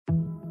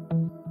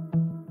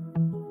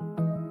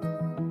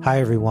Hi,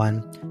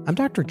 everyone. I'm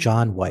Dr.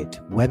 John White,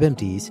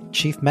 WebMD's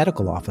Chief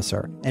Medical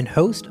Officer and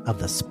host of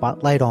the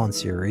Spotlight On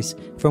series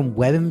from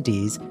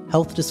WebMD's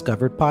Health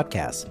Discovered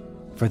podcast.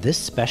 For this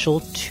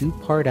special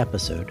two-part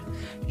episode,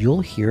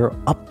 you'll hear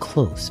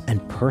up-close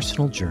and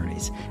personal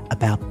journeys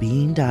about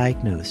being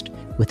diagnosed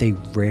with a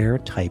rare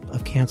type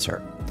of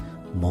cancer,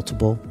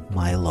 multiple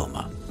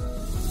myeloma.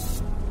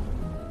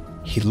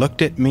 He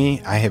looked at me.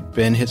 I have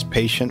been his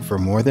patient for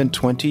more than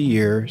 20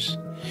 years,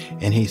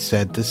 and he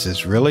said, "This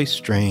is really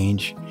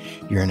strange.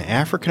 You're an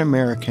African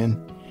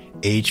American,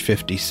 age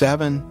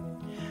 57.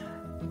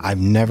 I've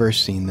never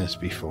seen this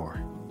before."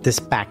 This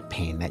back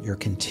pain that you're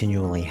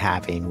continually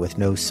having with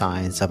no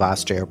signs of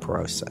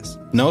osteoporosis.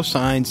 No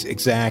signs,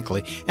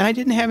 exactly. And I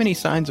didn't have any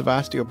signs of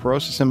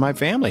osteoporosis in my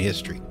family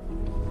history.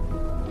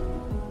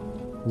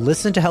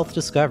 Listen to Health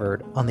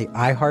Discovered on the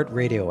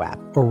iHeartRadio app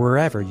or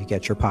wherever you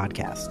get your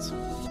podcasts.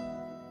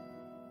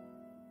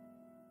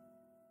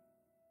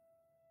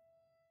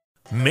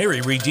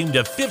 Mary redeemed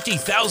a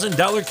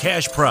 $50,000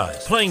 cash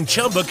prize playing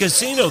Chumba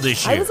Casino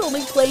this year. I was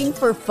only playing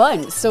for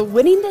fun, so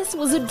winning this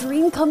was a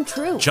dream come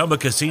true. Chumba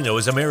Casino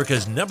is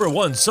America's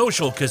 #1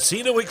 social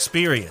casino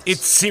experience.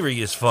 It's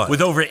serious fun.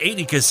 With over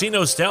 80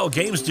 casino-style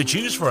games to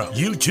choose from,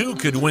 you too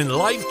could win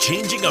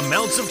life-changing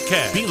amounts of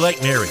cash. Be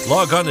like Mary.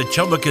 Log on to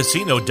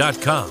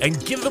ChumbaCasino.com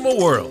and give them a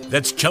whirl.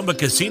 That's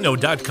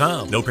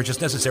ChumbaCasino.com. No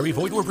purchase necessary.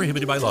 Void or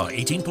prohibited by law.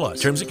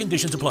 18+. Terms and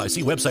conditions apply.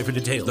 See website for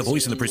details. The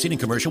voice in the preceding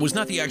commercial was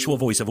not the actual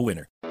voice of a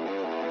winner.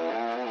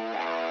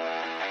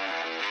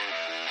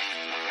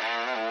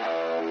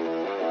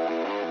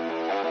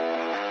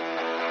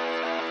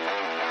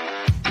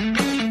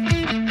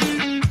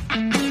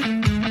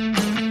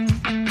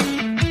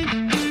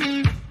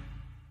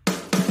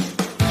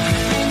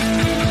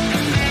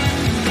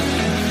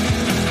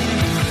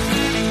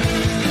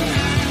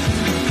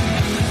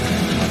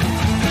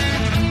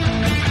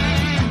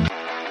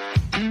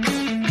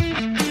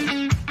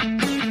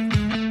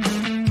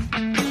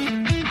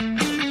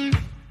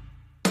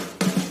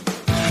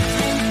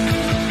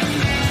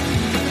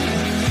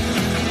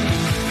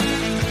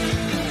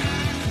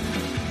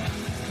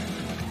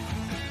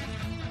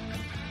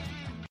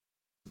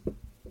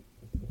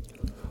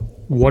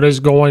 What is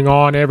going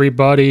on,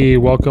 everybody?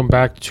 Welcome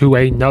back to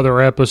another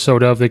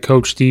episode of the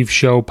Coach Steve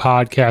Show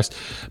podcast.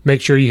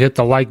 Make sure you hit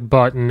the like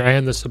button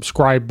and the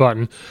subscribe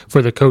button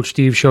for the Coach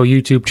Steve Show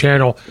YouTube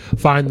channel.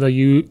 Find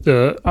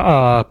the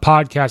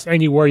podcast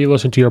anywhere you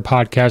listen to your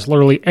podcast,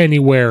 literally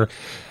anywhere.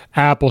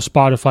 Apple,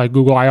 Spotify,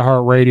 Google,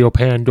 iHeartRadio,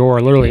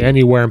 Pandora, literally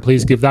anywhere. And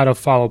please give that a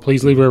follow.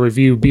 Please leave a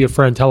review. Be a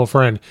friend. Tell a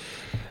friend.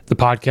 The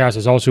podcast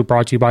is also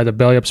brought to you by the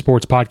Belly Up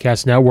Sports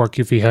Podcast Network.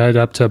 If you head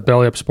up to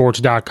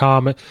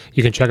bellyupsports.com,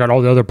 you can check out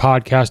all the other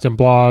podcasts and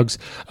blogs,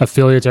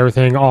 affiliates,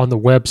 everything on the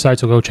website.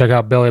 So go check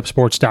out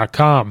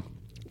bellyupsports.com.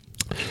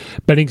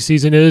 Betting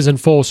season is in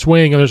full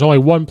swing, and there's only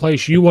one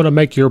place you want to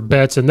make your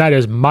bets, and that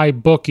is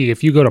MyBookie.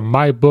 If you go to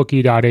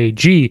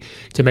mybookie.ag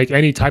to make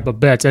any type of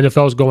bets,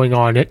 NFL is going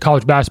on,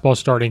 college basketball is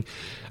starting,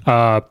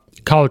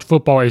 college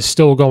football is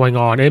still going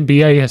on,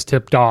 NBA has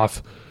tipped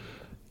off.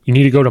 You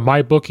need to go to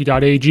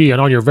mybookie.ag, and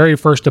on your very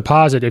first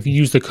deposit, if you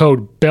use the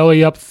code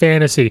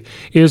BELLYUPFANTASY,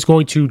 it is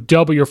going to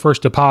double your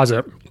first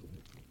deposit.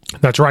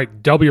 That's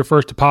right, double your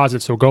first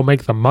deposit, so go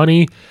make the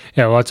money,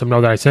 and it lets them know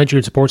that I sent you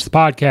and supports the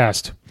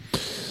podcast.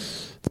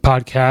 The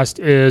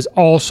podcast is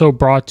also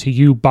brought to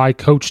you by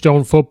Coach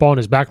Stone Football and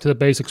his Back to the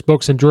Basics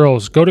books and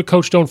drills. Go to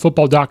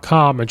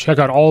CoachStoneFootball.com and check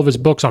out all of his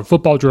books on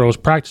football drills,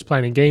 practice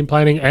planning, game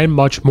planning, and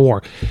much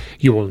more.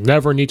 You will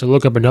never need to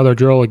look up another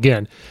drill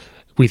again.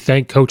 We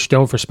thank Coach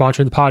Stone for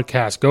sponsoring the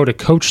podcast. Go to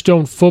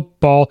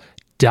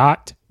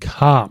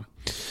CoachStoneFootball.com.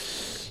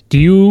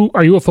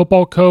 Are you a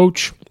football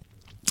coach?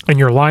 And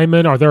your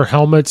linemen, are their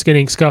helmets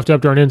getting scuffed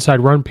up during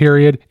inside run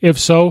period? If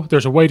so,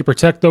 there's a way to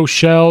protect those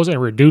shells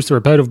and reduce the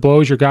repetitive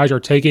blows your guys are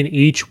taking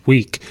each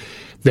week.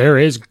 There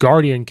is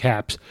Guardian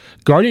Caps.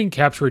 Guardian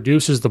Caps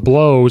reduces the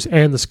blows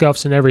and the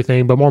scuffs and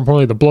everything, but more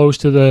importantly, the blows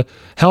to the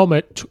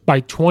helmet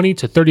by 20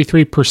 to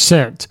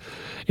 33%.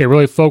 It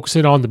really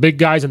focuses on the big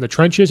guys in the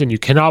trenches, and you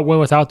cannot win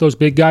without those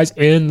big guys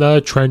in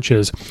the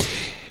trenches.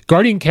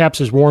 Guardian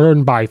Caps is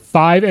worn by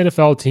 5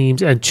 NFL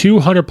teams and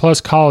 200-plus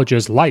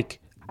colleges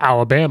like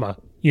Alabama,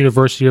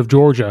 University of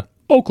Georgia,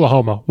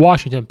 Oklahoma,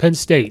 Washington, Penn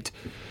State.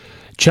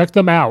 Check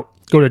them out.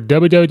 Go to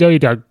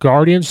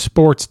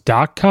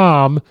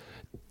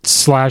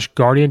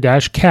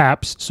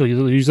www.guardiansports.com/guardian-caps. So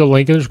you use the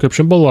link in the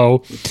description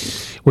below.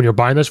 When you're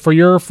buying this for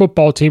your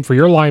football team, for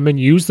your linemen,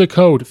 use the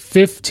code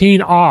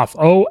 15OFF,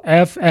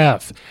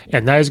 OFF,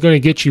 and that is going to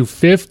get you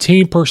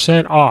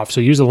 15% off.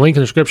 So use the link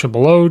in the description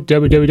below,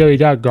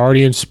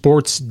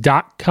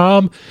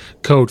 www.guardiansports.com,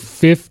 code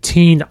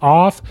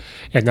 15OFF,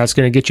 and that's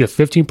going to get you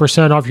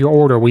 15% off your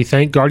order. We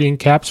thank Guardian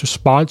Caps for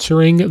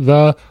sponsoring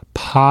the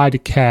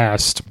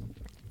podcast.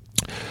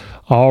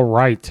 All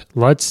right,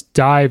 let's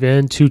dive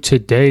into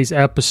today's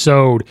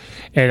episode.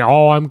 And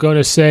all I'm going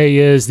to say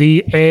is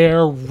the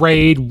air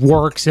raid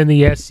works in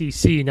the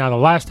SEC. Now, the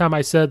last time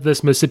I said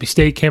this, Mississippi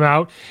State came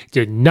out,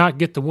 did not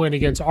get the win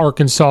against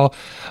Arkansas.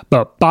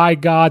 But by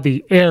God,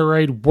 the air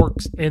raid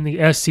works in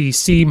the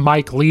SEC.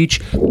 Mike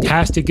Leach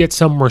has to get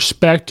some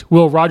respect.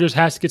 Will Rogers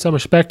has to get some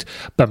respect.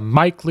 But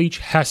Mike Leach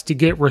has to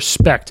get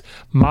respect.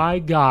 My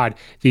God,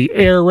 the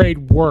air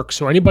raid works.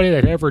 So anybody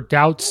that ever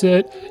doubts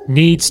it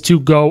needs to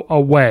go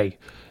away.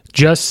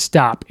 Just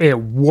stop. It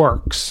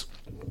works.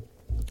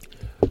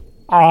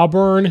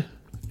 Auburn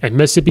and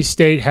Mississippi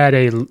State had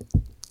a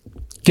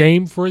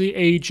game for the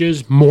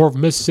ages, more of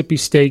Mississippi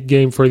State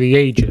game for the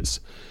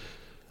ages.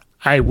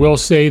 I will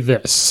say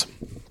this.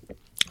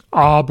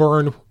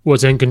 Auburn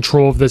was in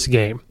control of this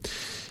game.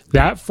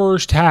 That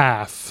first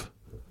half,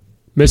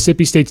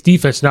 Mississippi State's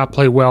defense did not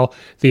play well.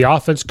 The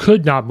offense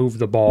could not move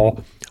the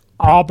ball.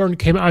 Auburn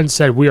came out and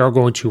said, we are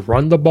going to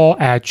run the ball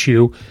at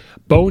you.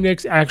 Bo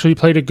Nix actually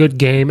played a good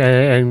game,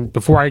 and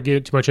before I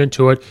get too much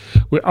into it,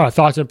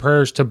 thoughts and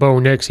prayers to Bo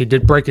Nix. He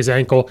did break his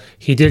ankle.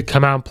 He did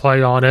come out and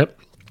play on it.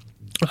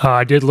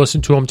 I did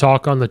listen to him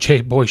talk on the Jay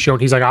Boy show,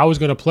 and he's like, I was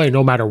going to play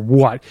no matter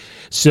what.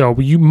 So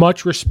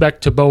much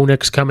respect to Bo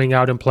Nix coming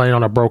out and playing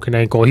on a broken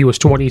ankle. He was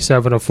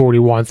 27 of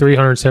 41,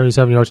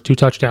 377 yards, 2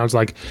 touchdowns.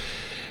 And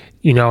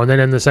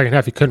then in the second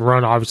half, he couldn't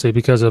run, obviously,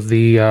 because of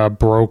the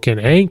broken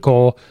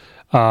ankle.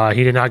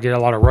 He did not get a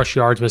lot of rush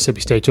yards.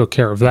 Mississippi State took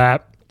care of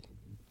that.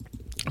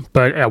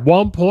 But at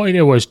one point,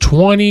 it was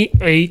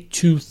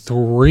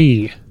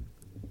 28-3.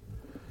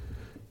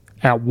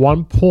 At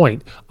one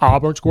point,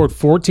 Auburn scored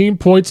 14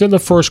 points in the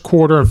first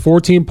quarter and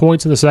 14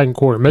 points in the second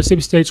quarter. Mississippi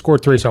State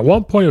scored 3. So at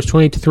one point, it was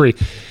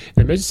 28-3.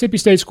 And Mississippi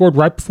State scored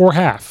right before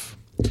half.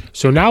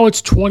 So now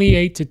it's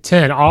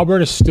 28-10.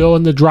 Auburn is still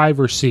in the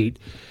driver's seat.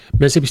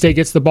 Mississippi State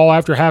gets the ball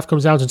after half,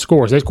 comes down and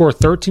scores. They score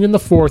 13 in the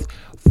fourth,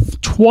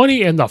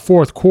 20 in the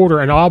fourth quarter,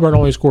 and Auburn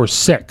only scores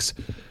 6.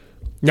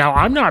 Now,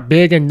 I'm not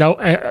big, and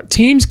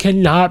teams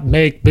cannot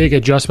make big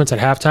adjustments at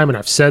halftime, and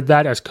I've said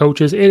that as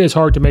coaches. It is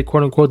hard to make,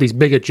 quote-unquote, these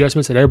big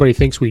adjustments that everybody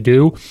thinks we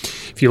do.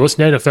 If you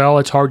listen to NFL,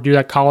 it's hard to do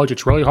that. College,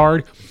 it's really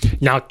hard.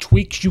 Now,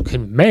 tweaks you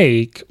can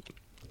make.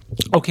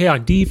 Okay,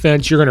 on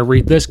defense, you're going to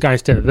read this guy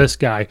instead of this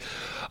guy.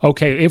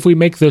 Okay, if we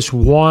make this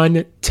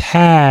one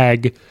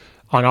tag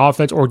on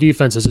offense or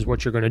defense, this is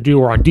what you're going to do.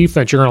 Or on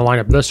defense, you're going to line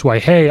up this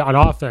way. Hey, on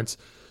offense,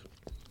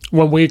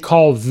 when we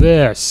call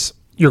this,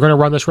 you're going to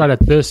run this right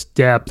at this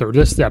depth or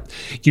this depth.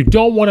 You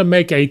don't want to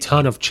make a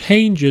ton of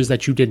changes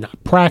that you did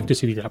not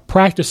practice. If you did not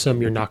practice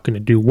them, you're not going to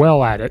do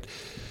well at it.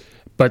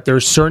 But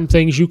there's certain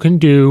things you can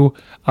do.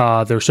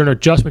 There's certain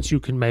adjustments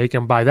you can make.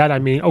 And by that, I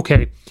mean,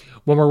 okay,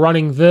 when we're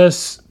running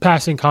this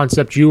passing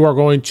concept, you are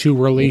going to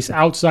release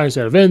outside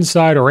instead of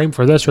inside or aim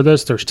for this or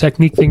this. There's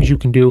technique things you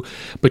can do,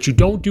 but you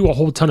don't do a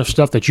whole ton of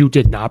stuff that you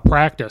did not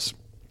practice.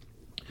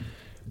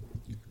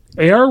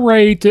 Air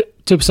raid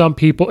to some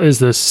people is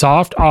the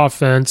soft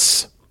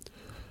offense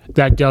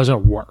that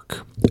doesn't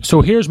work.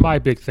 So here's my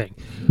big thing.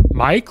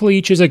 Mike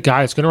Leach is a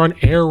guy that's going to run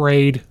air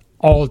raid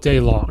all day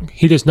long.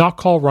 He does not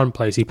call run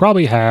plays. He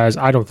probably has.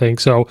 I don't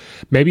think so.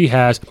 Maybe he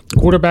has.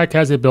 Quarterback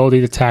has the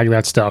ability to tag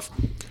that stuff.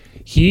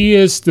 He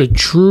is the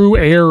true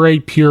air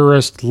raid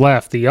purist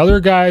left. The other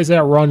guys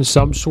that run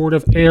some sort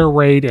of air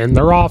raid in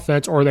their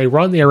offense, or they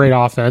run the air raid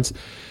offense,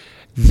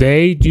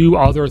 they do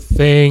other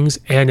things.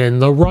 And in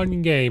the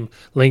run game,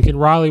 Lincoln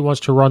Riley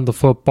wants to run the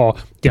football.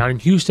 Down in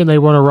Houston, they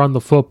want to run the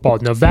football.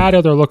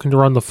 Nevada, they're looking to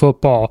run the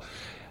football.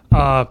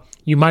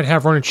 You might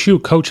have run and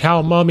shoot. Coach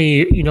Hal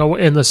Mummy,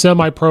 in the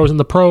semi-pros and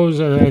the pros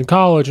and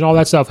college and all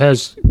that stuff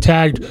has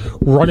tagged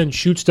run and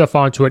shoot stuff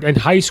onto it. In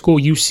high school,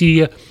 you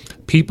see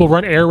people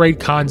run air raid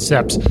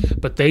concepts,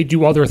 but they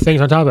do other things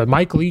on top of it.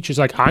 Mike Leach is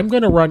like, I'm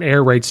going to run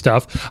air raid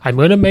stuff. I'm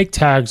going to make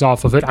tags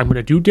off of it. I'm going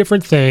to do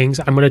different things.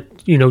 I'm going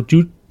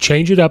to,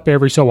 change it up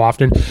every so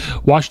often.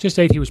 Washington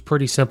State, he was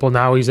pretty simple.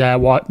 Now he's at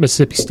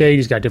Mississippi State.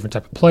 He's got different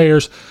type of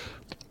players.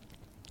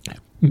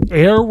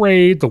 Air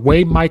raid, the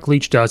way Mike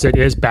Leach does it,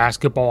 is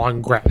basketball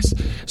on grass.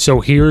 So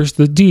here's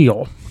the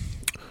deal.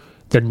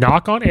 The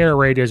knock on air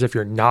raid is if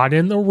you're not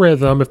in the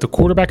rhythm, if the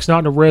quarterback's not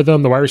in a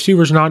rhythm, the wide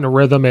receiver's not in a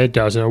rhythm, it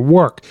doesn't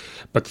work.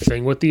 But the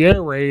thing with the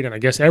air raid, and I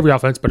guess every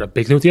offense, but a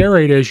big thing with the air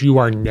raid is you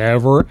are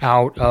never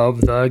out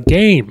of the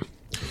game.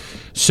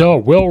 So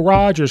Will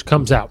Rogers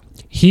comes out.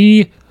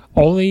 He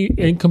only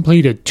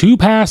completed 2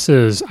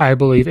 passes, I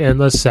believe, in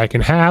the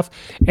second half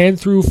and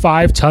threw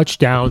 5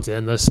 touchdowns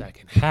in the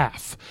second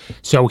half.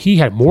 So he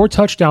had more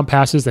touchdown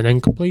passes than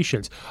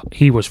incompletions.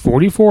 He was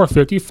 44 of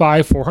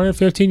 55,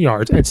 415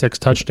 yards, and 6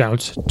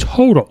 touchdowns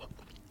total.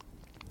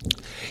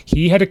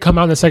 He had to come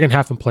out in the second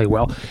half and play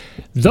well.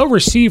 The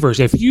receivers,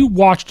 if you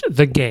watched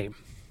the game,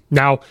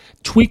 now,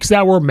 tweaks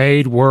that were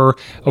made were,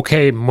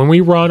 okay, when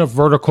we run a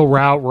vertical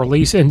route,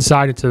 release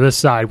inside into this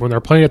side. When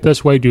they're playing it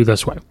this way, do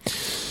this way.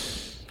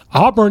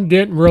 Auburn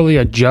didn't really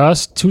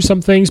adjust to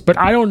some things, but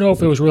I don't know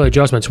if it was really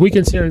adjustments. We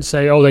can sit here and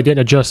say, oh, they didn't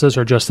adjust this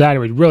or adjust that, and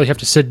we'd really have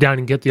to sit down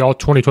and get the all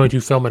 2022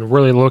 film and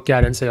really look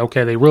at it and say,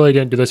 okay, they really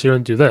didn't do this here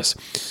and do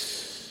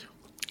this.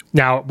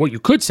 Now, what you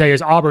could say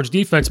is Auburn's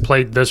defense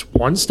played this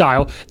one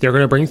style. They're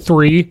going to bring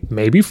 3,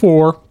 maybe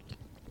 4,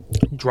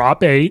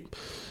 drop 8,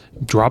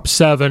 drop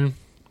 7,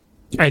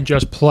 and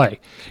just play.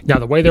 Now,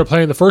 the way they're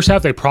playing in the first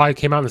half, they probably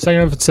came out in the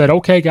second half and said,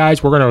 okay,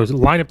 guys, we're going to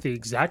line up the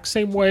exact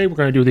same way. We're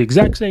going to do the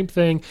exact same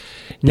thing.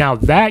 Now,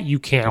 that you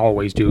can't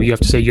always do. You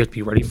have to say, you have to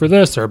be ready for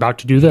this. They're about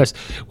to do this.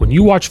 When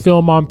you watch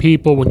film on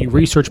people, when you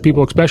research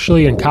people,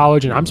 especially in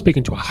college, and I'm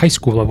speaking to a high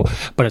school level,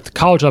 but at the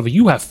college level,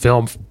 you have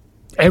film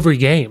every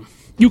game.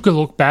 You can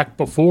look back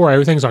before.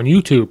 Everything's on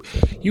YouTube.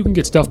 You can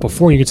get stuff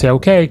before. You can say,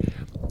 okay,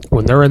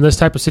 when they're in this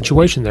type of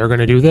situation, they're going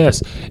to do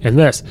this and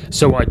this.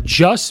 So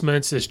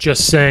adjustments is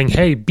just saying,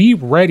 hey, be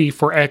ready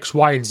for X,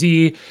 Y, and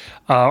Z,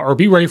 or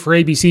be ready for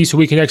ABC so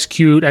we can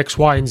execute X,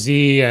 Y, and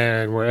Z,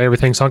 and where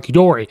everything's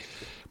hunky-dory.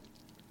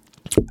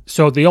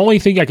 So the only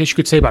thing I guess you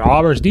could say about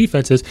Auburn's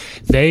defense is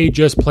they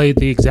just played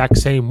the exact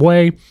same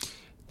way.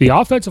 The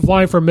offensive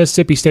line for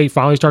Mississippi State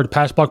finally started to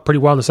pass block pretty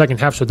well in the second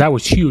half, so that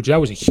was huge. That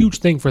was a huge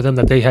thing for them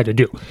that they had to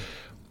do.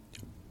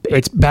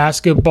 It's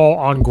basketball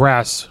on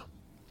grass.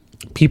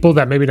 People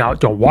that maybe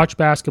don't watch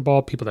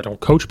basketball, people that don't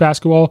coach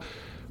basketball,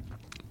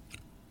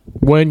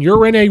 when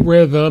you're in a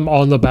rhythm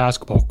on the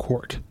basketball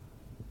court,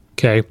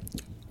 okay,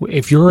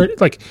 if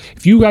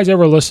you guys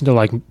ever listen to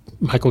like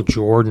Michael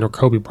Jordan or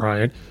Kobe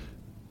Bryant,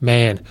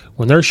 man,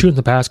 when they're shooting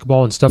the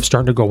basketball and stuff's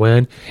starting to go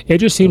in, it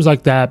just seems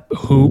like that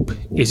hoop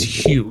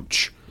is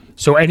huge.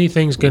 So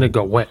anything's going to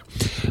go in.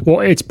 Well,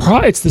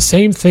 it's the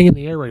same thing in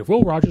the air raid. If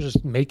Will Rogers is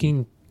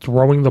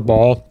throwing the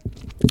ball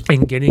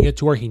and getting it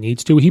to where he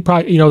needs to, he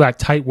probably, that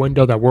tight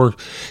window that we're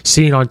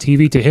seeing on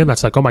TV, to him,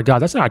 that's like, oh my God,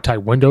 that's not a tight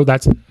window.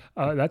 That's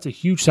a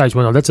huge size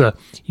window. That's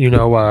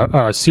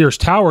a Sears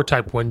Tower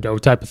type window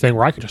type of thing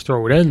where I can just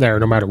throw it in there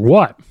no matter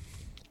what.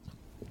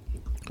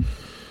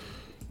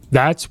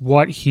 That's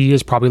what he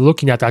is probably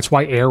looking at. That's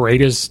why air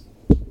raid is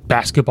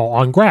basketball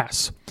on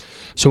grass.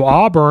 So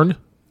Auburn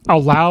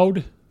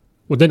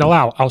didn't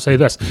allow, I'll say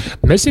this.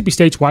 Mississippi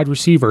State's wide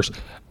receivers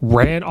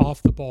ran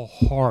off the ball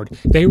hard.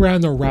 They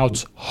ran their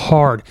routes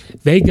hard.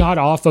 They got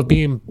off of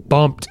being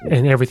bumped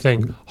and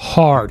everything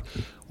hard.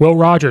 Will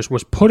Rogers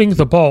was putting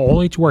the ball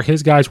only to where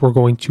his guys were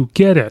going to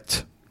get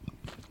it.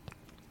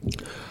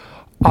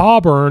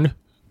 Auburn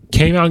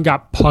came out and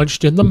got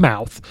punched in the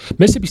mouth.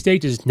 Mississippi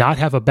State does not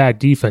have a bad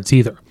defense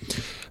either.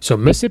 So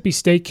Mississippi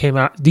State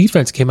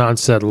defense came out and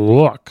said,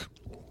 look,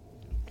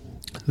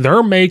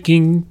 they're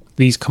making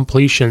these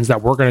completions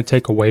that we're going to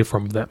take away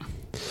from them.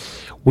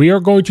 We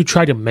are going to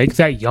try to make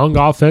that young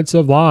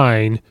offensive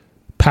line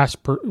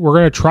we're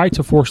going to try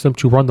to force them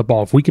to run the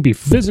ball. If we can be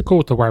physical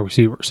with the wide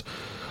receivers,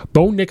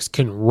 Bo Nix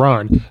can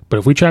run, but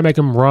if we try to make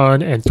him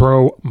run and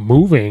throw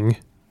moving,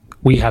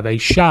 we have a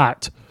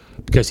shot.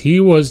 Because he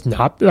was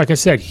not, like I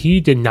said, he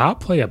did not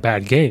play a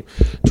bad game.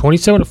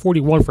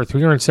 27-41 for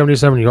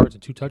 377 yards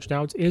and 2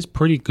 touchdowns is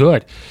pretty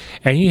good.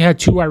 And he had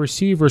 2 wide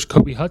receivers.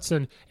 Kobe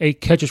Hudson, 8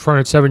 catches for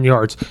 107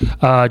 yards.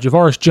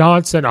 Javaris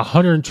Johnson,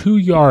 102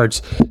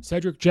 yards.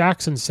 Cedric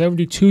Jackson,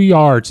 72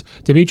 yards.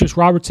 Demetrius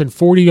Robertson,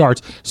 40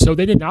 yards. So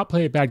they did not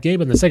play a bad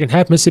game. In the second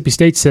half, Mississippi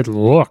State said,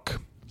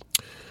 look,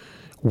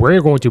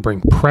 we're going to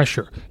bring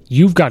pressure.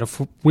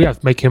 We have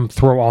to make him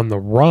throw on the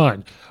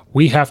run.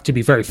 We have to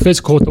be very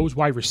physical with those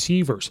wide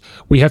receivers.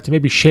 We have to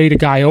maybe shade a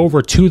guy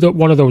over to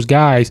one of those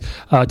guys,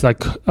 like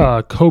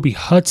Kobe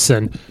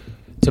Hudson,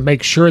 to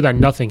make sure that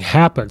nothing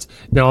happens.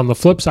 Now, on the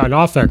flip side,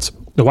 on offense,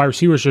 the wide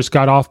receivers just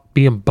got off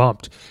being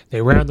bumped.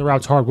 They ran the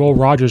routes hard. Will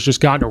Rogers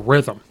just got in a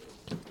rhythm.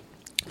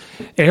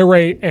 Air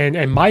raid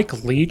and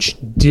Mike Leach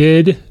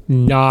did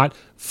not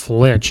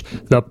flinch.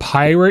 The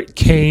Pirate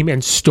came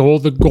and stole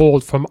the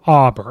gold from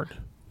Auburn.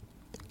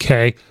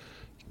 Okay?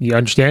 You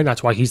understand?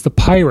 That's why he's the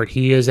Pirate.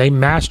 He is a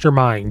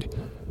mastermind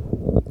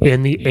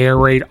in the air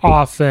raid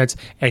offense,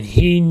 and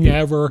he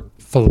never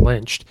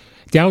flinched.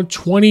 Down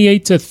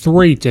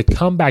 28-3 to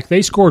come back.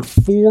 They scored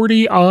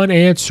 40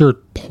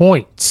 unanswered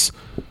points.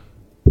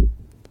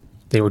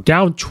 They were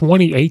down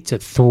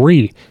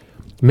 28-3.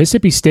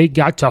 Mississippi State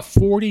got to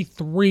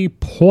 43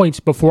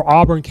 points before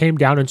Auburn came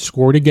down and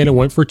scored again and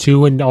went for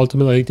 2 and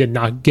ultimately did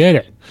not get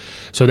it.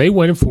 So they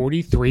went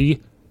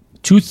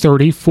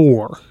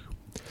 43-34.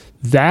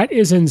 That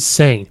is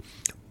insane.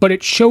 But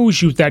it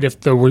shows you that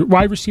if the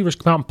wide receivers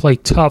come out and play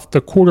tough, the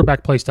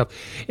quarterback plays tough.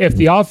 If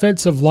the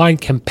offensive line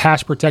can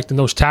pass protect and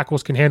those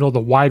tackles can handle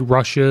the wide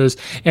rushes,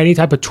 any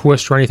type of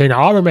twist or anything.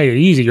 Now, Auburn made it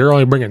easy. You're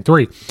only bringing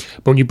 3.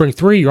 But when you bring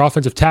 3, your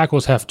offensive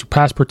tackles have to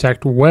pass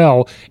protect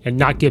well and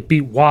not get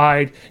beat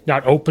wide,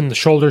 not open the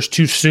shoulders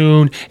too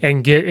soon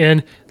and get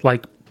in.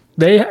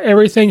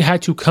 Everything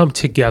had to come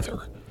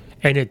together.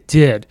 And it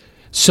did.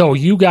 So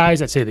you guys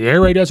that say the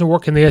air raid doesn't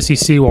work in the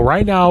SEC, well,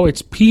 right now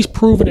he's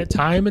proven it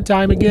time and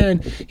time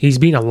again. He's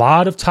beaten a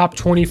lot of top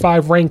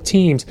 25 ranked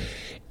teams.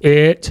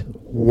 It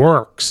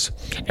works.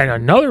 And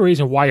another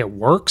reason why it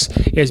works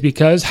is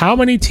because how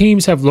many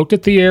teams have looked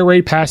at the air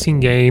raid passing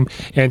game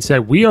and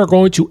said, we are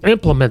going to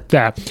implement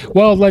that?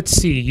 Well, let's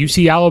see. You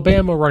see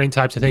Alabama running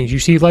types of things. You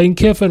see Lane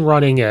Kiffin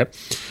running it.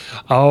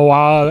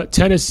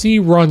 Tennessee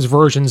runs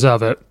versions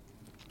of it.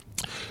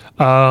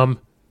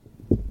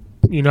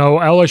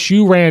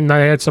 LSU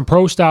they had some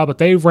pro style, but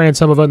they ran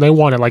some of it and they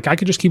won it. Like, I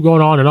could just keep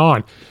going on and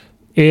on.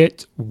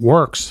 It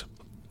works.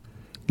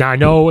 Now, I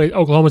know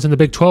Oklahoma's in the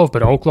Big 12,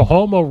 but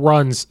Oklahoma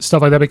runs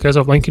stuff like that because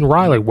of Lincoln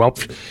Riley. Well,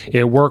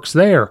 it works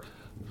there.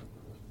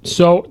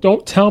 So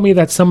don't tell me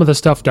that some of the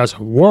stuff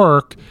doesn't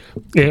work.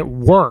 It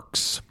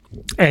works.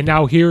 And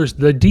now here's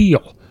the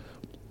deal.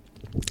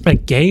 A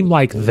game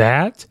like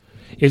that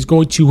is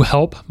going to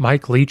help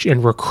Mike Leach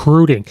in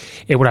recruiting.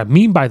 And what I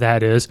mean by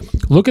that is,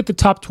 look at the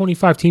top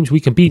 25 teams we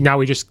can beat. Now,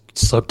 we just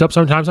slipped up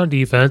sometimes on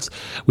defense.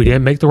 We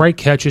didn't make the right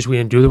catches. We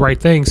didn't do the right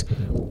things.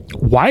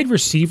 Wide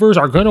receivers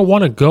are going to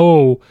want to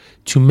go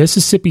to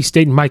Mississippi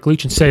State and Mike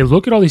Leach and say,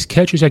 look at all these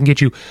catches I can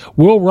get you.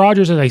 Will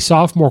Rogers is a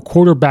sophomore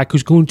quarterback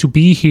who's going to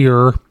be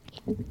here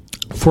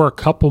for a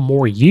couple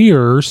more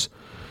years,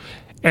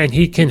 and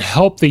he can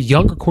help the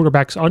younger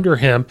quarterbacks under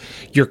him.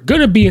 You're going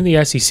to be in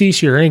the SEC,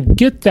 so you're going to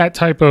get that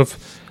type of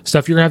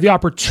stuff. You're going to have the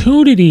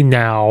opportunity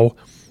now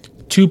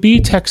to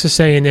beat Texas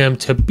A&M,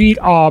 to beat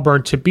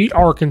Auburn, to beat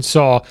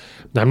Arkansas.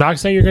 Now, I'm not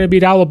saying you're going to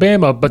beat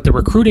Alabama, but the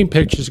recruiting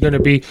pitch is going to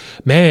be,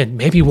 man,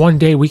 maybe one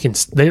day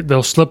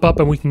they'll slip up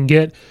and we can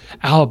get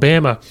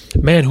Alabama.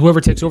 Man, whoever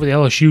takes over the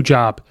LSU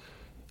job,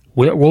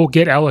 we'll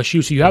get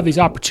LSU. So you have these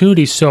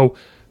opportunities. So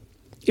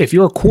if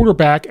you're a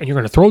quarterback and you're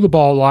going to throw the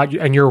ball a lot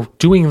and you're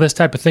doing this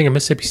type of thing, and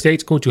Mississippi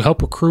State's going to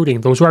help recruiting,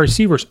 those wide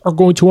receivers are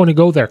going to want to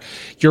go there.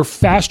 Your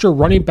faster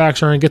running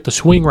backs are going to get the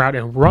swing route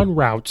and run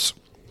routes,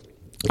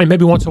 and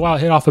maybe once in a while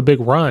hit off a big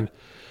run.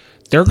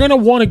 They're going to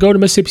want to go to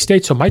Mississippi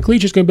State, so Mike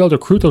Leach is going to be able to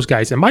recruit those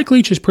guys. And Mike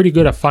Leach is pretty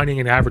good at finding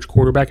an average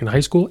quarterback in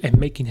high school and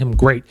making him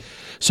great.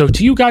 So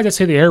to you guys that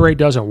say the air raid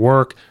doesn't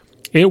work,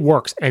 it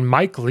works. And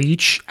Mike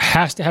Leach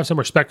has to have some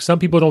respect. Some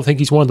people don't think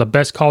he's one of the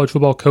best college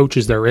football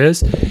coaches there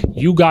is.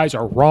 You guys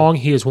are wrong.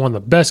 He is one of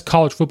the best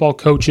college football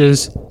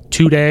coaches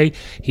today.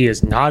 He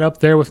is not up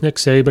there with Nick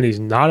Saban. He's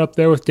not up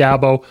there with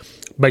Dabo.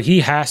 But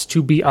he has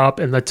to be up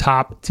in the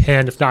top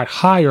 10, if not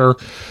higher,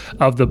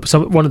 of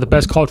one of the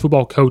best college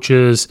football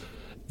coaches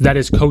that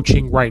is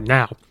coaching right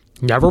now.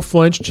 Never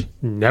flinched,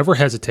 never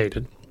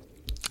hesitated.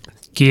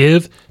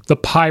 Give the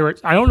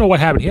Pirates, I don't know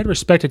what happened. He had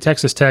respect at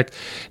Texas Tech,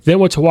 then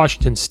went to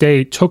Washington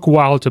State, took a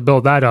while to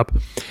build that up,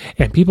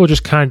 and people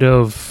just kind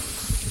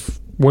of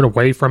went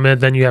away from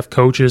it. Then you have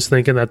coaches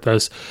thinking that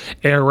this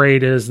air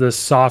raid is this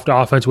soft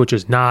offense, which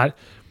is not.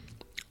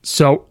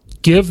 So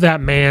give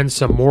that man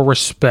some more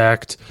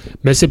respect.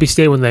 Mississippi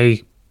State, when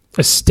they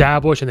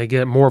establish and they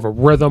get more of a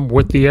rhythm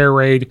with the air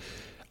raid,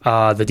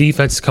 the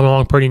defense is coming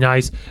along pretty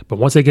nice. But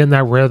once they get in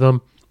that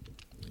rhythm,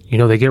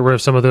 they get rid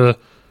of some of the,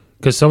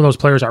 because some of those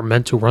players are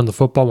meant to run the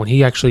football.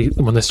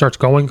 When this starts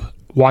going,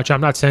 watch. I'm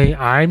not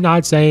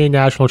saying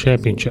national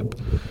championship.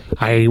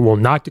 I will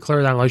not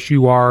declare that unless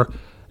you are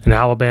in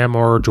Alabama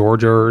or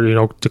Georgia,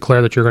 or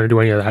declare that you're going to do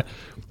any of that.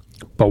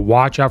 But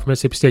watch out for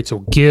Mississippi State. So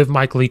give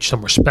Mike Leach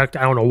some respect.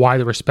 I don't know why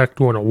the respect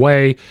went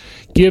away.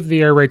 Give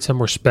the air raid some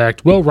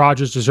respect. Will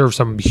Rogers deserves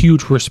some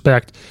huge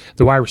respect.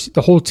 The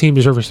whole team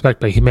deserves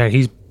respect. But man,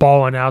 he's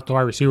balling out. The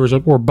wide receivers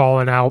were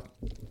balling out.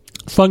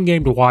 Fun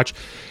game to watch.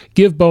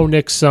 Give Bo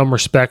Nix some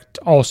respect.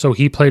 Also,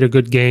 he played a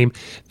good game.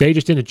 They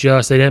just didn't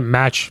adjust. They didn't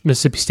match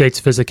Mississippi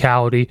State's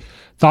physicality.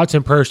 Thoughts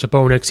and prayers to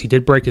Bo Nix. He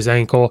did break his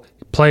ankle.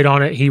 Played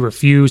on it. He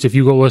refused. If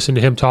you go listen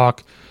to him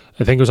talk,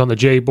 I think it was on the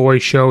Jay Boy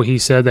show, he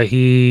said that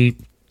he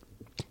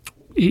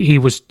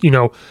was,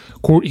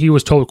 he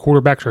was told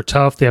quarterbacks are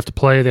tough. They have to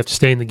play. They have to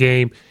stay in the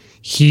game.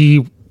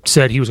 He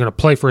said he was going to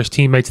play for his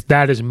teammates.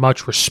 That is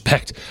much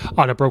respect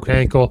on a broken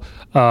ankle.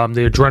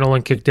 The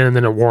adrenaline kicked in and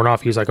then it worn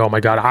off. He was like, oh my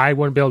God, I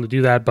wouldn't be able to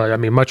do that. But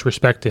much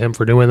respect to him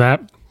for doing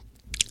that.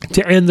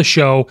 To end the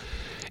show,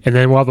 and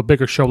then we'll have a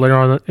bigger show later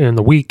on in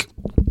the week.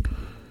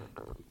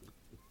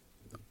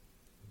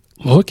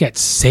 Look at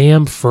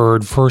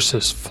Samford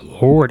versus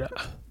Florida.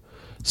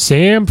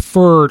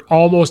 Samford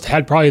almost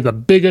had probably the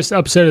biggest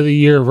upset of the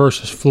year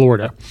versus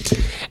Florida.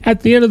 At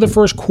the end of the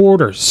first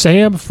quarter,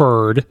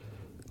 Samford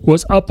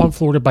was up on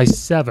Florida by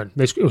 7.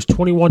 It was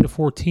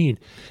 21-14.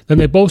 Then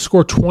they both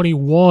scored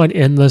 21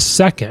 in the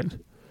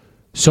second.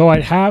 So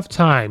at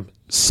halftime,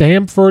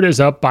 Samford is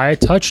up by a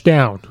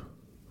touchdown.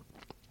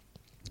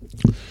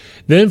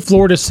 Then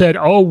Florida said,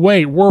 "Oh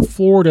wait, we're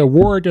Florida.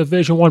 We're a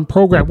Division I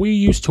program. We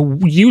used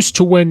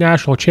to win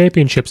national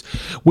championships.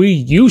 We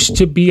used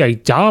to be a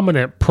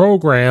dominant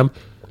program."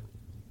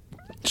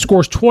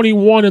 Scores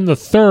 21 in the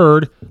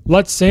third.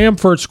 Let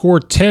Samford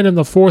score 10 in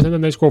the fourth, and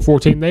then they score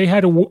 14. They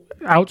had to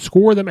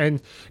outscore them, and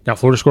now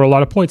Florida scored a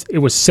lot of points. It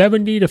was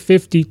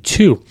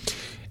 70-52.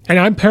 And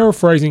I'm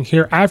paraphrasing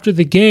here. After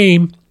the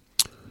game,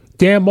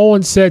 Dan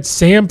Mullen said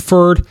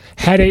Samford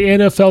had an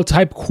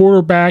NFL-type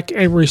quarterback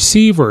and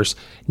receivers.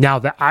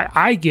 Now,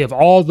 I give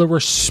all the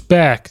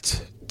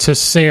respect to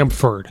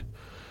Samford.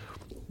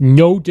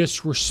 No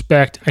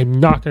disrespect. I'm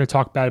not going to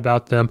talk bad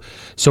about them.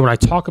 So when I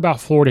talk about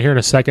Florida here in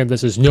a second,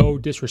 this is no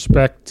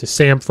disrespect to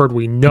Samford.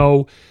 We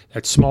know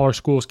that smaller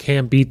schools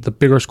can beat the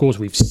bigger schools.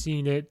 We've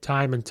seen it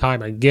time and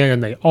time again,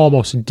 and they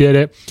almost did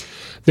it.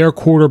 Their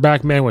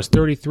quarterback, man, was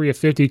 33 of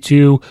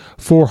 52,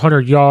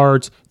 400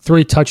 yards,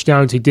 3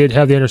 touchdowns. He did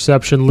have the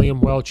interception. Liam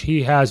Welch,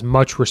 he has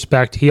much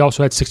respect. He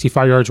also had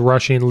 65 yards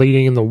rushing,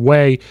 leading in the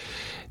way.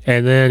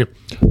 And then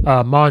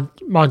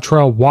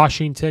Montrell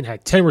Washington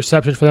had 10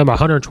 receptions for them,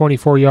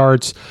 124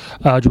 yards.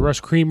 Jerus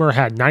Creamer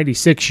had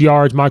 96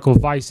 yards. Michael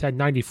Weiss had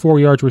 94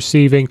 yards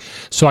receiving.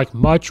 So,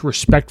 much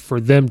respect for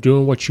them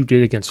doing what you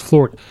did against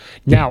Florida.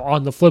 Now,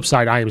 on the flip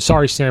side, I am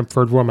sorry,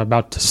 Samford, what I'm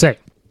about to say.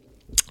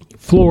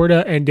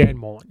 Florida and Dan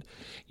Mullen.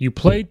 You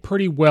played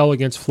pretty well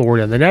against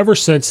Florida, and then ever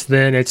since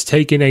then, it's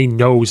taken a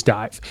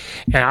nosedive.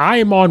 And I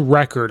am on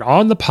record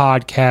on the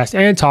podcast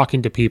and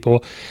talking to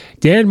people,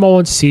 Dan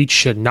Mullen's seat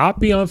should not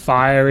be on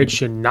fire. It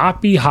should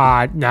not be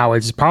hot. Now,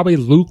 it's probably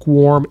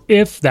lukewarm,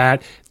 if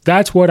that.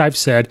 That's what I've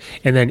said.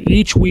 And then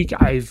each week,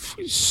 I've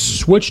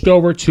switched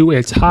over to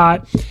it's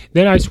hot.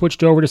 Then I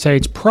switched over to say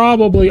it's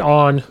probably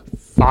on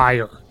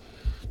fire.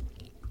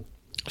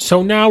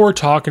 So now we're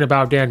talking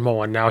about Dan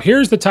Mullen. Now,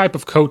 here's the type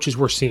of coaches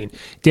we're seeing.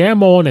 Dan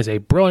Mullen is a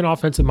brilliant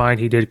offensive mind.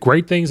 He did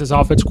great things as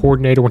offense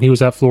coordinator when he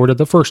was at Florida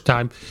the first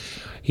time.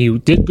 He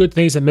did good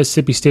things at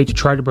Mississippi State to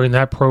try to bring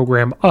that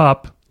program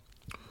up.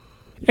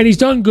 And he's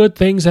done good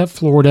things at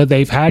Florida.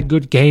 They've had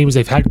good games.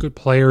 They've had good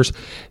players.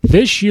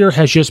 This year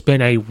has just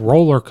been a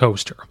roller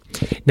coaster.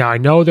 Now, I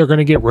know they're going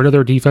to get rid of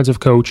their defensive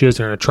coaches.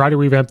 They're going to try to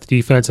revamp the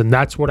defense, and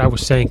that's what I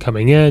was saying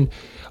coming in.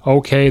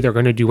 Okay, they're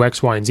going to do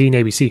X, Y, and Z and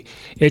ABC.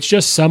 It's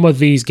just some of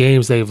these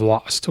games they've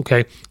lost,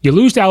 okay? You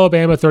lose to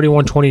Alabama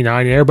 31-29,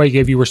 and everybody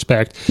gave you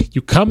respect.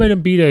 You come in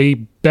and beat a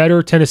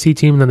better Tennessee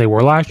team than they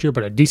were last year,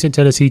 but a decent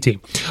Tennessee team.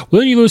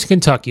 Well, then you lose to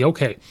Kentucky.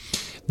 Okay,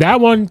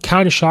 that one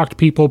kind of shocked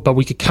people, but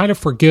we could kind of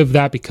forgive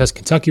that because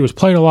Kentucky was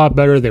playing a lot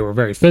better. They were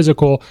very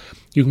physical.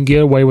 You can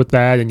get away with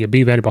that, and you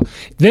beat Vanderbilt.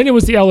 Then it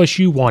was the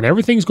LSU one.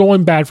 Everything's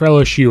going bad for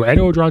LSU. Ed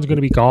Orgeron's going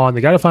to be gone.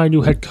 They got to find a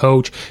new head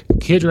coach.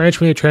 Kids are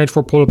entering the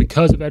transfer portal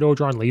because of Ed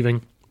Orgeron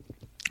leaving.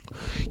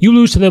 You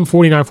lose to them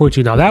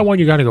 49-42. Now, that one,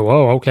 you got to go,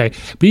 oh, okay.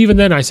 But even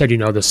then, I said,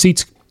 the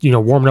seat's,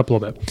 warming up a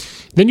little bit.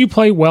 Then you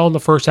play well in the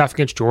first half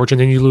against Georgia, and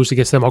then you lose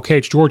against them. Okay,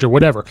 it's Georgia,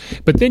 whatever.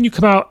 But then you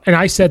come out, and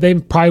I said they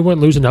probably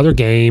wouldn't lose another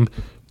game.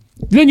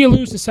 Then you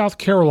lose to South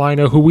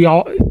Carolina,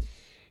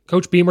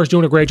 Coach Beamer's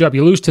doing a great job.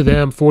 You lose to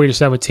them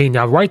 40-17.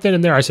 Now, right then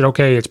and there, I said,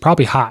 okay, it's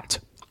probably hot.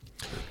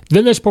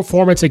 Then there's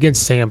performance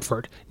against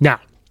Samford. Now,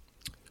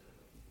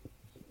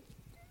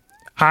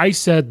 I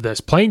said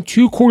this. Playing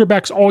 2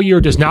 quarterbacks all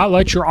year does not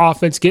let your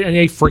offense get in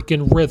a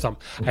freaking rhythm.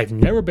 I've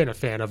never been a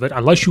fan of it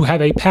unless you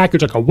have a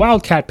package, like a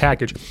Wildcat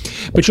package.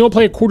 But you don't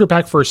play a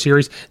quarterback for a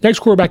series. Next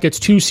quarterback gets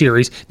 2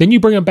 series. Then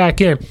you bring them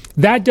back in.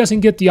 That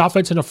doesn't get the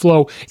offense in a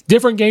flow.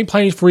 Different game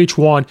plans for each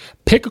one.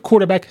 Pick a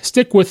quarterback.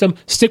 Stick with them.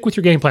 Stick with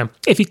your game plan.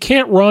 If he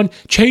can't run,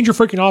 change your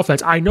freaking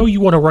offense. I know you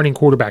want a running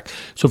quarterback.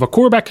 So if a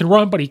quarterback can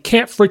run, but he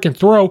can't freaking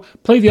throw,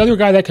 play the other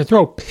guy that can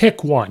throw.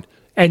 Pick one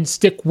and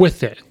stick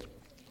with it.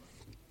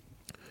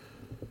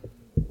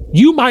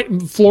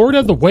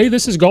 Florida, the way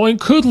this is going,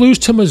 could lose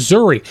to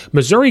Missouri.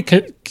 Missouri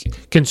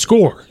can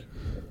score.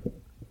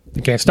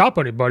 They can't stop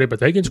anybody, but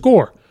they can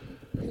score.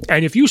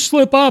 And if you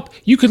slip up,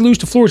 you could lose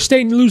to Florida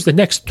State and lose the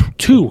next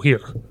 2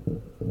 here.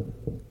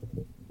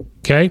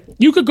 Okay?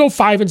 You could go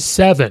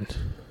 5-7.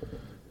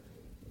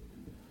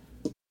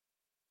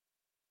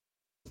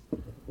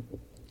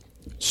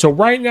 So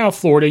right now,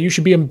 Florida, you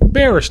should be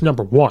embarrassed,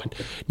 number 1.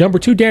 Number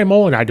 2, Dan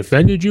Mullen, I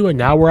defended you, and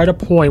now we're at a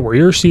point where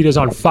your seat is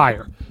on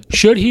fire.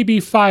 Should he be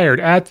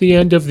fired at the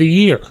end of the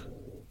year?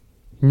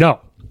 No.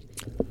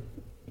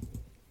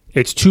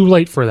 It's too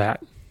late for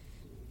that.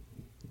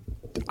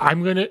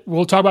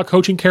 We'll talk about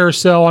coaching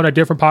carousel on a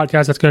different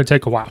podcast. That's going to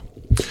take a while.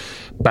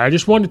 But I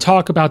just wanted to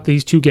talk about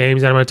these 2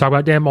 games, and I'm going to talk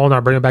about Dan Mullen, and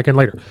I'll bring him back in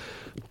later.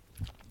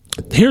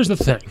 Here's the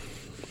thing.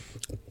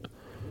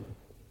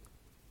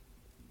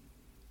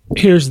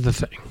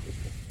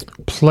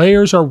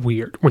 Players are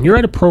weird. When you're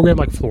at a program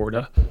like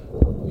Florida,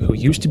 who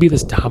used to be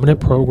this dominant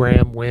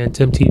program, win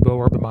Tim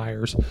Tebow, Urban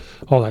Myers,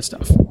 all that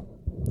stuff,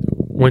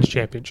 wins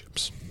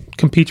championships,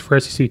 competes for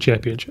SEC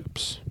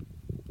championships.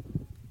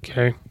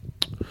 Okay?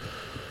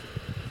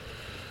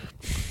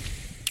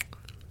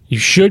 You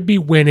should be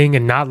winning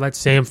and not let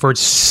Samford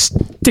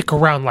stick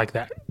around like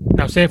that.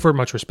 Now, Samford,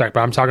 much respect,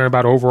 but I'm talking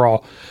about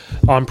overall,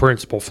 on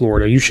principle,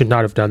 Florida. You should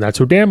not have done that.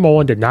 So Dan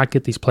Mullen did not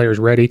get these players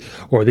ready,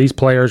 or these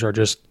players are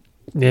just,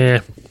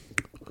 This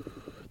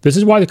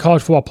is why the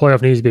college football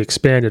playoff needs to be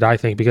expanded, I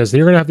think, because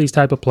you're going to have these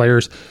type of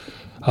players.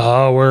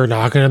 Oh, we're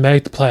not going to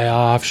make the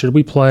playoff. Should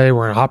we play?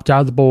 We're going to opt out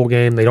of the bowl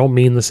game. They don't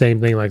mean the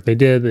same thing like they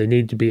did. They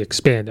need to be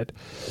expanded.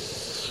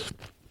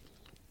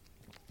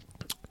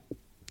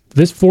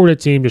 This Florida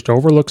team just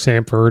overlooked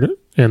Samford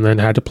and then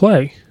had to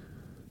play.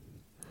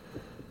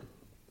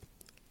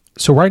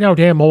 So right now,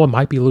 Dan Mullen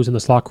might be losing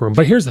this locker room.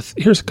 But here's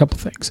a couple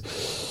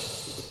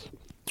things.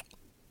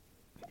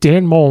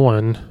 Dan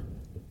Mullen,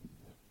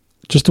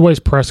 just the way his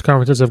press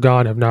conferences have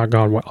not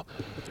gone well.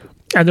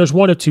 And there's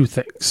one of two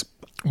things.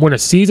 When a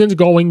season's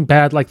going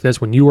bad like this,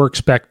 when you were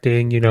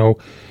expecting,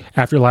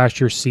 after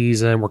last year's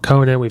season, we're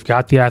coming in, we've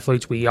got the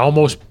athletes, we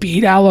almost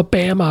beat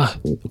Alabama.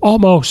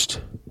 Almost.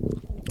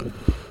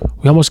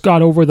 We almost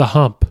got over the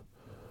hump.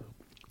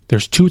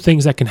 There's two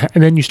things that can happen,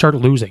 and then you start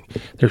losing.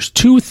 There's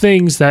two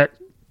things that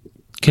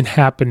can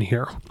happen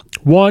here.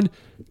 One,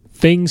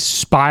 things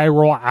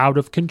spiral out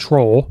of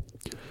control.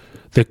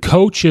 The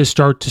coaches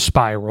start to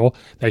spiral.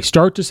 They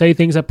start to say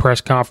things at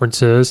press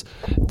conferences.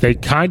 They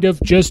kind of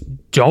just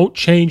don't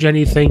change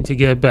anything to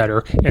get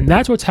better. And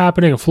that's what's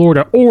happening in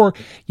Florida. Or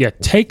you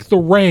take the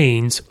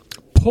reins,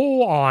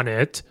 pull on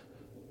it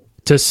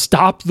to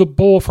stop the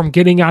bull from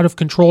getting out of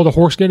control, the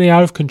horse getting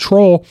out of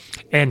control,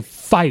 and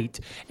fight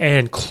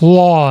and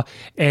claw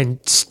and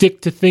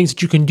stick to things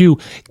that you can do.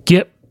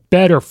 Get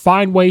better.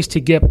 Find ways to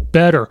get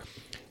better.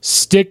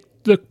 Stick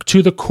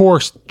to the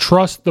course.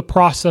 Trust the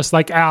process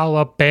like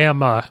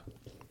Alabama.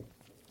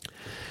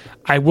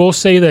 I will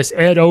say this.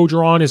 Ed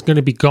Orgeron is going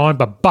to be gone,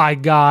 but by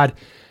God,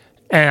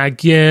 and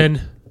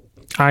again,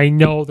 I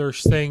know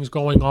there's things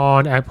going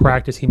on at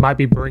practice. He might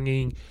be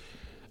bringing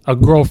a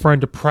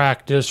girlfriend to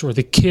practice or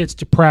the kids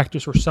to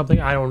practice or something.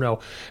 I don't know.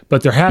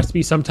 But there has to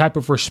be some type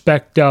of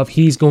respect of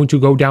he's going to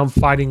go down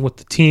fighting with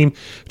the team,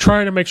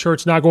 trying to make sure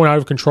it's not going out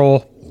of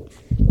control.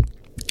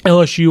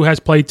 LSU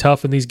has played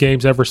tough in these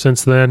games ever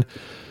since then.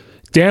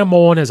 Dan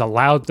Mullen has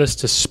allowed this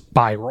to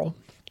spiral.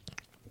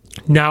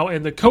 Now,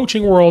 in the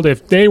coaching world,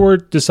 if they were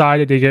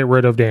decided to get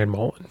rid of Dan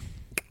Mullen,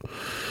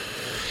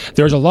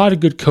 there's a lot of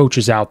good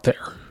coaches out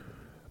there.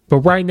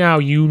 But right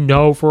now,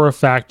 for a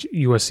fact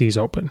USC's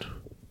open.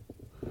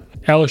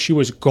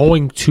 LSU is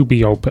going to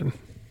be open.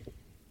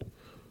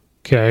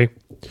 Okay?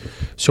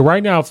 So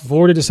right now, if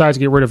Florida decides to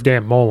get rid of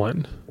Dan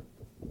Mullen,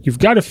 you've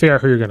got to figure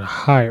out who you're going to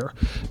hire,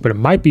 but it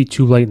might be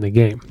too late in the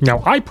game.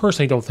 Now, I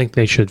personally don't think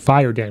they should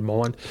fire Dan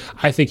Mullen.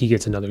 I think he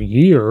gets another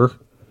year.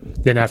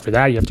 Then after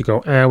that, you have to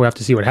go, we have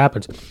to see what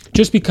happens.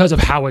 Just because of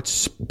how it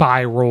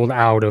spiraled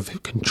out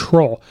of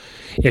control.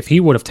 If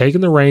he would have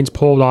taken the reins,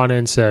 pulled on it,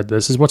 and said,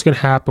 this is what's going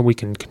to happen, we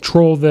can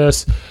control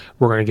this,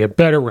 we're going to get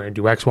better, we're going to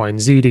do X, Y,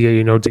 and Z to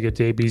get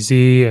to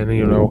ABZ,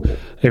 and,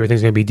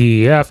 everything's going to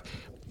be DEF.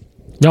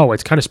 No,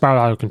 it's kind of spiraled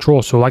out of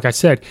control. So like I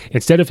said,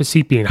 instead of his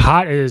seat being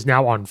hot, it is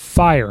now on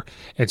fire.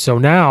 And so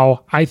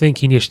now I think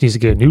he just needs to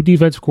get a new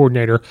defensive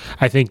coordinator.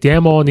 I think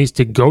Dan Mullen needs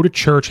to go to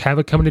church, have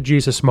a come to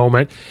Jesus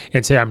moment,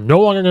 and say, I'm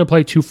no longer going to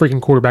play two freaking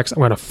quarterbacks. I'm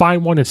going to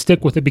find one and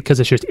stick with it because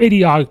it's just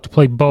idiotic to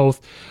play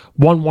both.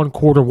 One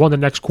quarter, one the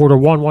next quarter,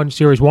 one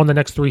series, one the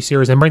next 3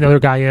 series, and bring the other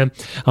guy in.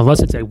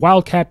 Unless it's a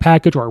wildcat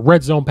package or a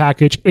red zone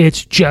package,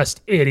 it's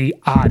just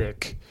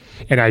idiotic.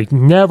 And I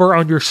never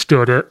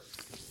understood it.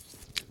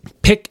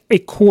 Pick a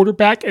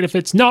quarterback, and if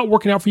it's not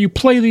working out for you,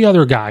 play the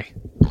other guy.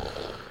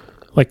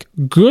 Like,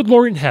 good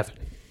Lord in heaven.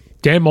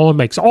 Dan Mullen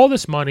makes all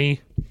this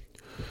money,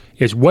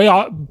 is way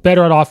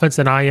better at offense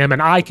than I am,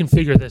 and I can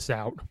figure this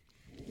out.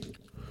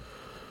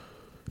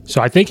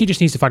 So I think he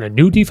just needs to find a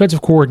new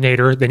defensive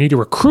coordinator. They need to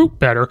recruit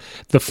better.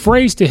 The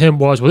phrase to him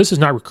was, well, this is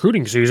not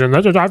recruiting season.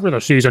 This is after the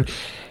season.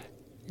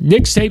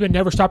 Nick Saban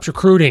never stops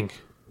recruiting.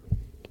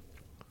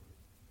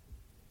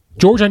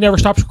 Georgia never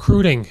stops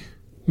recruiting.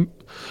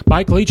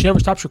 Mike Leach never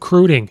stops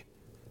recruiting.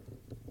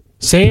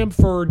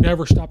 Samford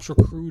never stops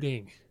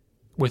recruiting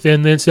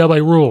within the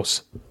NCAA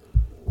rules.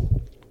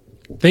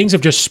 Things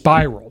have just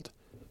spiraled.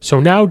 So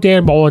now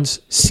Dan Mullen's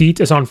seat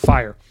is on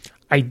fire.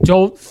 I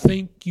don't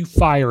think you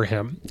fire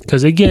him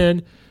because,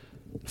 again,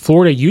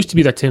 Florida used to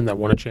be that team that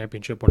won a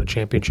championship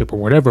or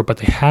whatever, but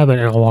they haven't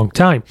in a long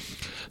time.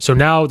 So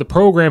now the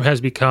program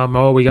has become,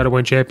 we got to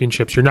win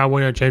championships. You're not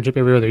winning a championship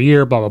every other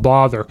year, blah, blah,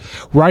 blah. They're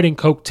riding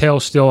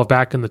coattails still of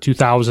back in the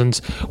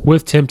 2000s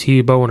with Tim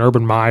Tebow and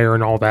Urban Meyer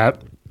and all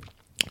that.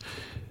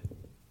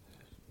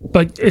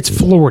 But it's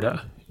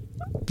Florida.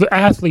 The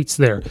athletes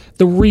there,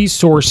 the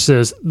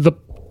resources, the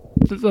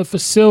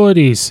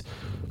facilities.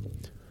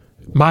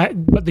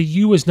 But the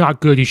U is not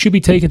good. You should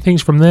be taking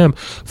things from them.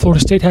 Florida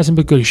State hasn't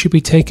been good. You should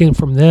be taking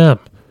from them.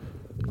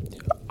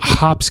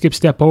 Hop, skip,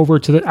 step over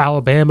to the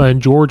Alabama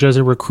and Georgia as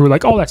a recruit,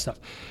 like all that stuff.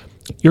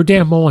 You're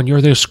Dan Mullen.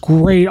 You're this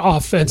great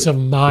offensive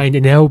mind,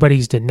 and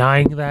nobody's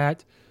denying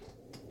that.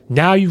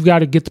 Now you've got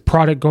to get the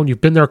product going.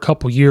 You've been there a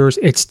couple years.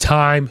 It's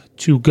time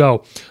to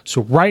go.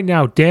 So right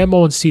now, Dan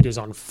Mullen's seat is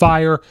on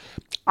fire.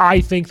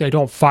 I think they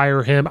don't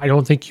fire him. I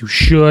don't think you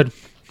should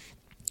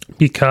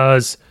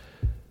because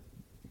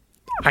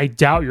I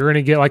doubt you're going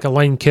to get like a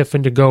Lane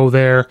Kiffin to go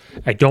there.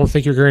 I don't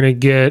think you're going to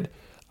get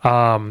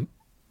an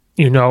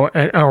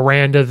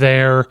Aranda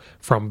there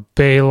from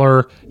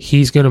Baylor.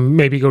 He's going to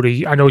maybe go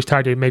to, I know he's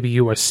tied to maybe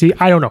USC.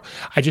 I don't know.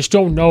 I just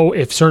don't know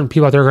if certain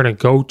people out there are going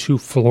to go to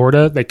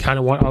Florida. They kind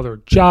of want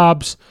other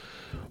jobs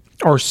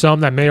or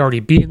some that may already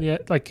be in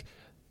the,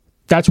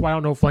 that's why I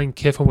don't know if Lane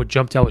Kiffin would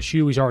jump to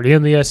LSU. He's already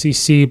in the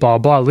SEC, blah,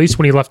 blah. At least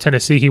when he left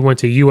Tennessee, he went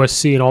to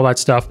USC and all that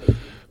stuff.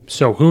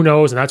 So who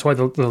knows? And that's why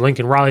the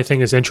Lincoln Riley thing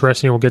is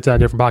interesting. We'll get to that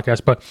in a different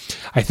podcast. But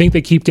I think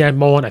they keep Dan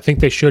Mullen. I think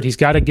they should. He's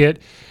got to get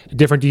a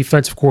different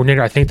defensive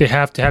coordinator. I think they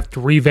have to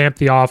revamp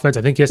the offense.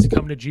 I think he has to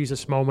come to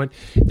Jesus moment.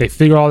 They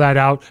figure all that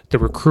out. The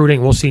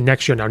recruiting, we'll see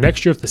next year. Now,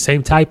 next year, if the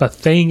same type of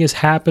thing is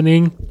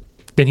happening,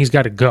 then he's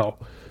got to go.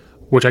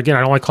 Which, again,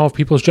 I don't like calling for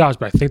people's jobs,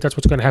 but I think that's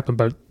what's going to happen.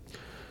 But,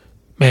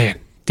 man,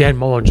 Dan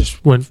Mullen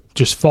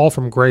just fall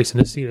from grace,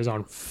 and his seat is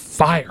on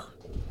fire.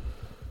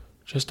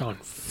 Just on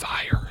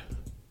fire.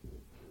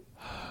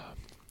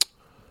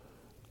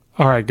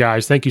 All right,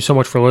 guys, thank you so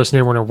much for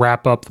listening. We're going to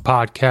wrap up the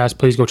podcast.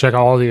 Please go check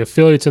out all the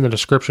affiliates in the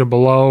description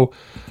below.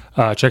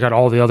 Check out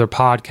all the other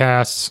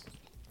podcasts,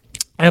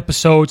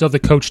 episodes of the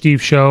Coach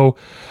Steve Show.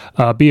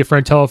 Be a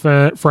friend, tell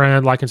a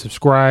friend, like and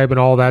subscribe, and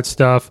all that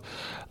stuff.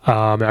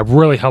 It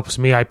really helps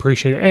me. I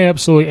appreciate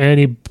absolutely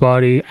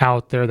anybody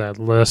out there that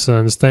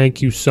listens.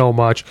 Thank you so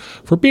much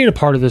for being a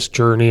part of this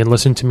journey and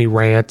listening to me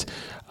rant.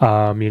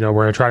 We're going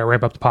to try to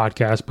ramp up the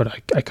podcast, but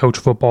I coach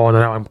football and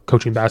now I'm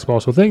coaching basketball.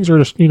 So things are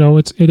just,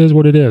 it is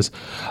what it is.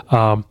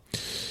 But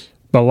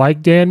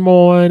like Dan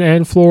Mullen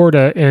and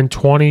Florida in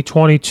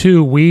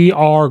 2022, we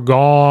are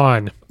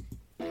gone.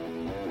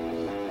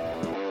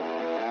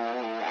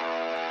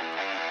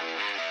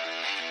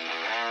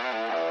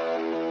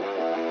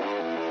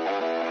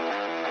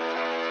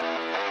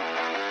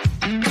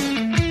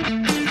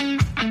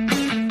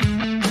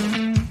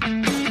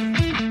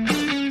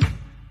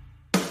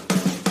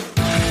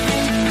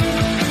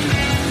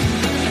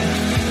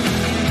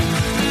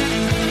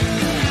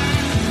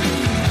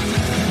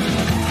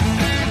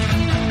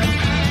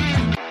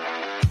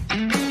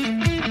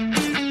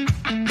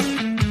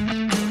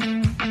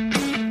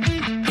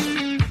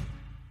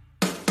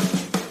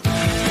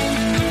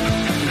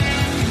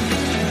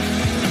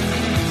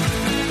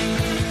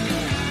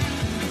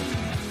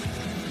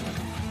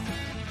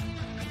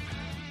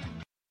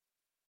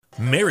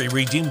 Mary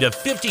redeemed a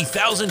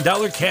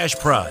 $50,000 cash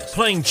prize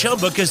playing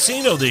Chumba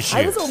Casino this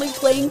year. I was only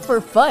playing for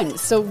fun,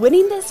 so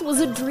winning this was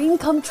a dream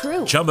come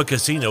true. Chumba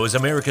Casino is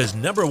America's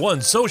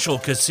 #1 social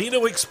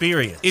casino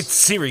experience. It's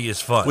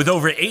serious fun. With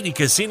over 80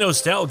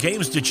 casino-style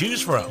games to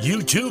choose from,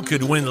 you too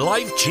could win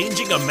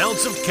life-changing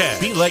amounts of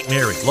cash. Be like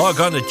Mary. Log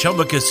on to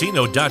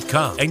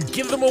ChumbaCasino.com and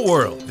give them a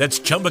whirl. That's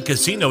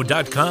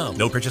ChumbaCasino.com.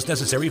 No purchase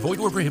necessary. Void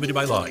where prohibited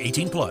by law.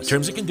 18+.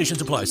 Terms and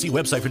conditions apply. See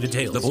website for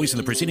details. The voice in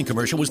the preceding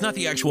commercial was not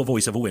the actual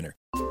voice of a winner.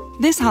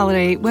 This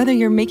holiday, whether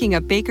you're making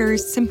a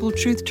Baker's Simple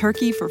Truth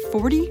turkey for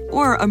 40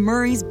 or a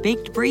Murray's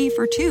Baked Brie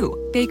for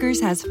 2, Baker's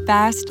has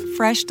fast,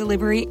 fresh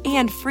delivery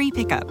and free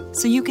pickup,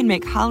 so you can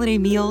make holiday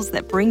meals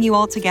that bring you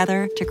all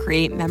together to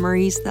create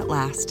memories that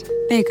last.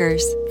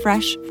 Baker's,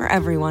 fresh for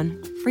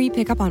everyone. Free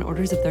pickup on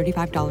orders of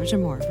 $35 or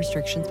more.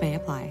 Restrictions may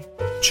apply.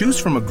 Choose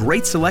from a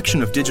great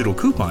selection of digital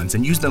coupons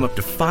and use them up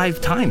to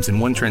 5 times in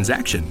one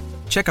transaction.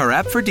 Check our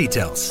app for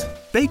details.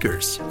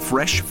 Baker's,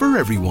 fresh for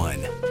everyone.